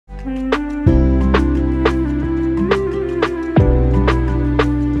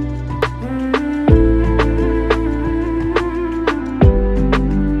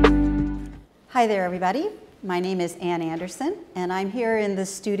Hi there, everybody. My name is Anne Andersen, and I'm here in the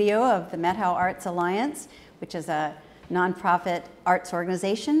studio of the Methow Arts Alliance, which is a nonprofit arts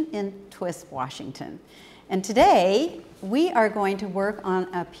organization in Twist, Washington. And today, we are going to work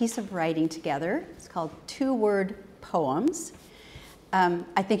on a piece of writing together. It's called Two-Word Poems.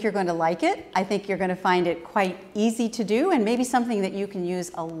 I think you're going to like it. I think you're going to find it quite easy to do, and maybe something that you can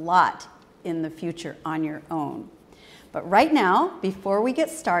use a lot in the future on your own. But right now, before we get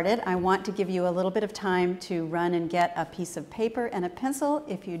started, I want to give you a little bit of time to run and get a piece of paper and a pencil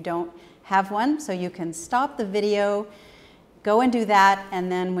if you don't have one, so you can stop the video, go and do that,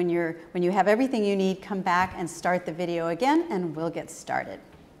 and then when you have everything you need, come back and start the video again, and we'll get started.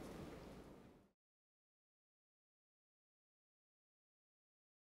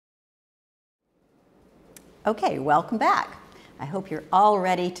 Okay, welcome back. I hope you're all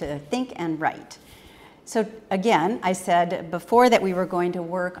ready to think and write. So again, I said before that we were going to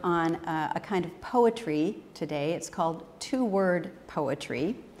work on a kind of poetry today. It's called two-word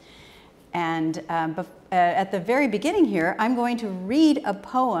poetry. And at the very beginning here, I'm going to read a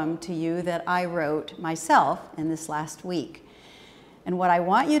poem to you that I wrote myself in this last week. And what I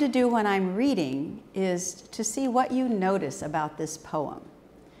want you to do when I'm reading is to see what you notice about this poem.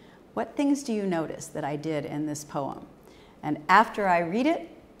 What things do you notice that I did in this poem? And after I read it,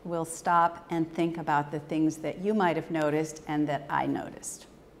 we'll stop and think about the things that you might have noticed and that I noticed.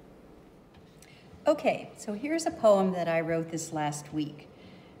 Okay, so here's a poem that I wrote this last week.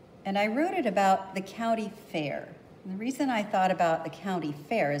 And I wrote it about the county fair. And the reason I thought about the county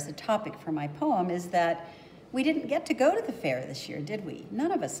fair as a topic for my poem is that we didn't get to go to the fair this year, did we?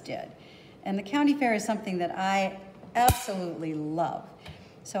 None of us did. And the county fair is something that I absolutely love.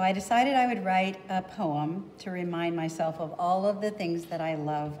 So I decided I would write a poem to remind myself of all of the things that I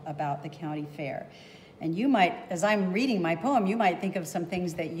love about the county fair. And you might, as I'm reading my poem, you might think of some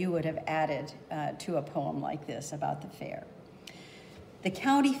things that you would have added to a poem like this about the fair. The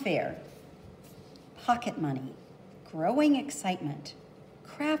county fair, pocket money, growing excitement,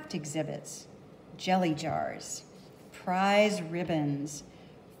 craft exhibits, jelly jars, prize ribbons,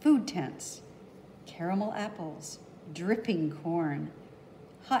 food tents, caramel apples, dripping corn,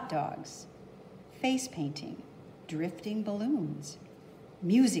 hot dogs, face painting, drifting balloons,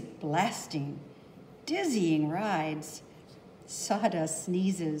 music blasting, dizzying rides, sawdust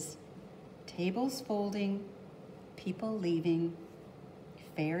sneezes, tables folding, people leaving,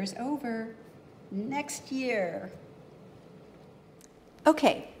 fair's over, next year.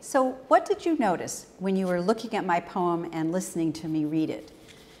 Okay, so what did you notice when you were looking at my poem and listening to me read it?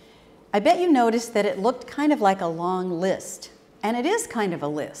 I bet you noticed that it looked kind of like a long list. And it is kind of a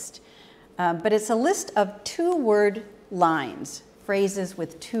list, but it's a list of two-word lines, phrases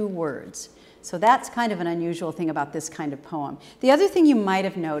with two words. So that's kind of an unusual thing about this kind of poem. The other thing you might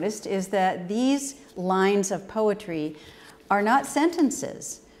have noticed is that these lines of poetry are not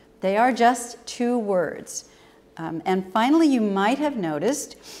sentences. They are just two words. And finally, you might have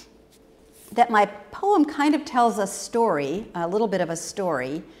noticed that my poem kind of tells a story, a little bit of a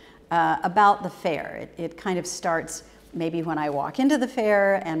story, about the fair. It kind of starts maybe when I walk into the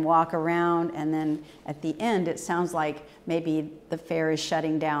fair and walk around, and then at the end it sounds like maybe the fair is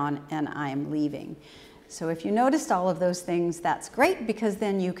shutting down and I'm leaving. So if you noticed all of those things, that's great, because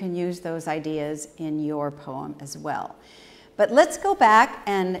then you can use those ideas in your poem as well. But let's go back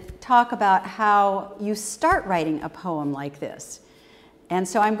and talk about how you start writing a poem like this. And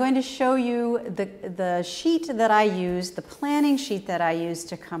so I'm going to show you the sheet that I used, the planning sheet that I used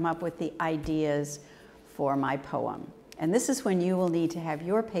to come up with the ideas for my poem. And this is when you will need to have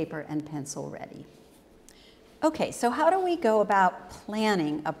your paper and pencil ready. Okay, so how do we go about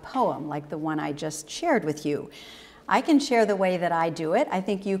planning a poem like the one I just shared with you? I can share the way that I do it. I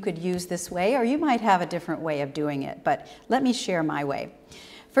think you could use this way, or you might have a different way of doing it, but let me share my way.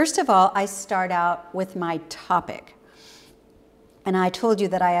 First of all, I start out with my topic. And I told you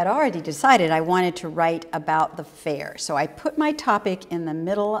that I had already decided I wanted to write about the fair. So I put my topic in the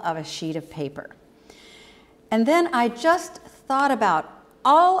middle of a sheet of paper. And then I just thought about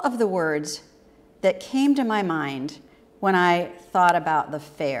all of the words that came to my mind when I thought about the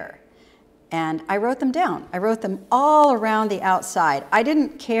fair. And I wrote them down. I wrote them all around the outside. I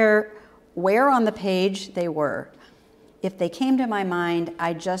didn't care where on the page they were. If they came to my mind,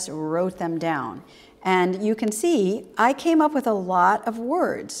 I just wrote them down. And you can see I came up with a lot of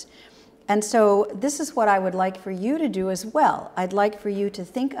words. And so this is what I would like for you to do as well. I'd like for you to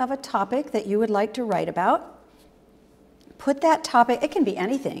think of a topic that you would like to write about. Put that topic, it can be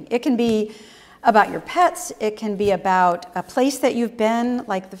anything. It can be about your pets. It can be about a place that you've been,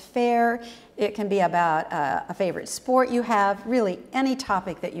 like the fair. It can be about a favorite sport you have. Really, any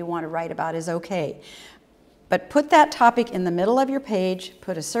topic that you want to write about is okay. But put that topic in the middle of your page,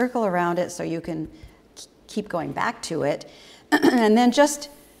 put a circle around it so you can keep going back to it, and then just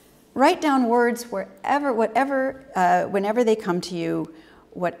write down words whenever they come to you,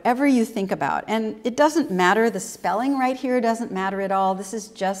 whatever you think about. And it doesn't matter, the spelling right here doesn't matter at all. This is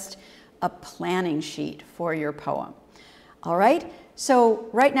just a planning sheet for your poem. All right, so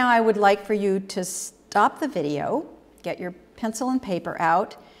right now I would like for you to stop the video, get your pencil and paper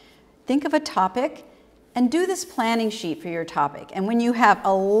out, think of a topic, and do this planning sheet for your topic. And when you have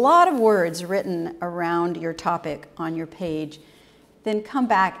a lot of words written around your topic on your page, then come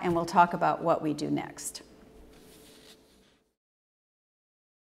back and we'll talk about what we do next.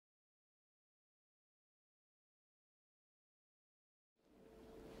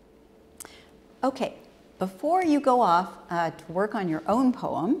 Okay, before you go off to work on your own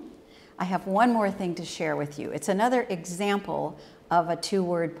poem, I have one more thing to share with you. It's another example of a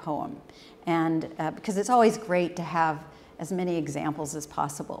two-word poem, and because it's always great to have as many examples as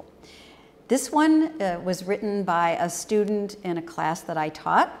possible. This one was written by a student in a class that I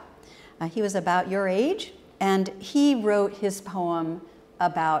taught. He was about your age, and he wrote his poem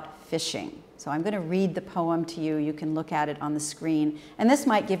about fishing. So I'm going to read the poem to you. You can look at it on the screen, and this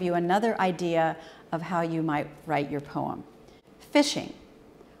might give you another idea of how you might write your poem. Fishing,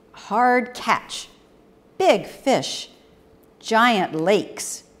 hard catch, big fish, giant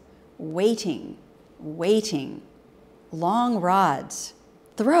lakes, waiting, waiting, long rods,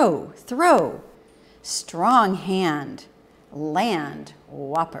 throw, throw, strong hand, land,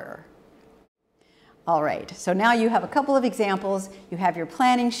 whopper. All right, so now you have a couple of examples. You have your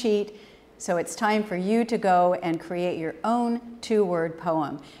planning sheet. So it's time for you to go and create your own two-word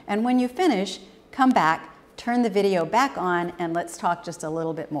poem. And when you finish, come back, turn the video back on, and let's talk just a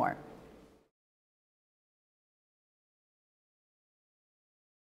little bit more.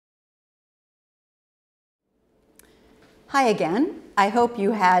 Hi again. I hope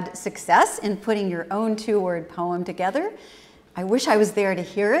you had success in putting your own two-word poem together. I wish I was there to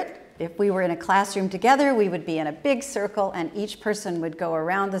hear it. If we were in a classroom together, we would be in a big circle and each person would go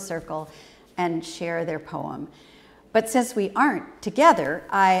around the circle and share their poem. But since we aren't together,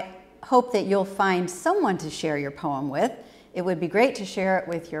 I hope that you'll find someone to share your poem with. It would be great to share it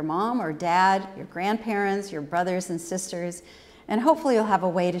with your mom or dad, your grandparents, your brothers and sisters, and hopefully you'll have a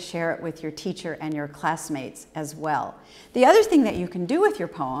way to share it with your teacher and your classmates as well. The other thing that you can do with your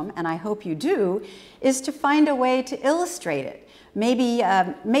poem, and I hope you do, is to find a way to illustrate it. Maybe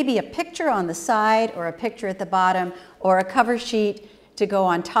a picture on the side or a picture at the bottom or a cover sheet to go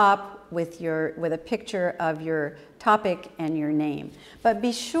on top with a picture of your topic and your name. But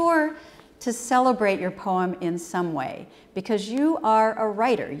be sure to celebrate your poem in some way because you are a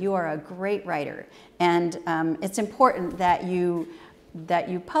writer. You are a great writer. And it's important that you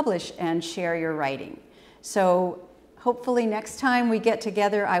publish and share your writing. So hopefully next time we get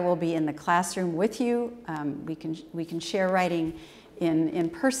together, I will be in the classroom with you. We can share writing in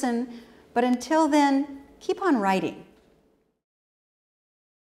person. But until then, keep on writing.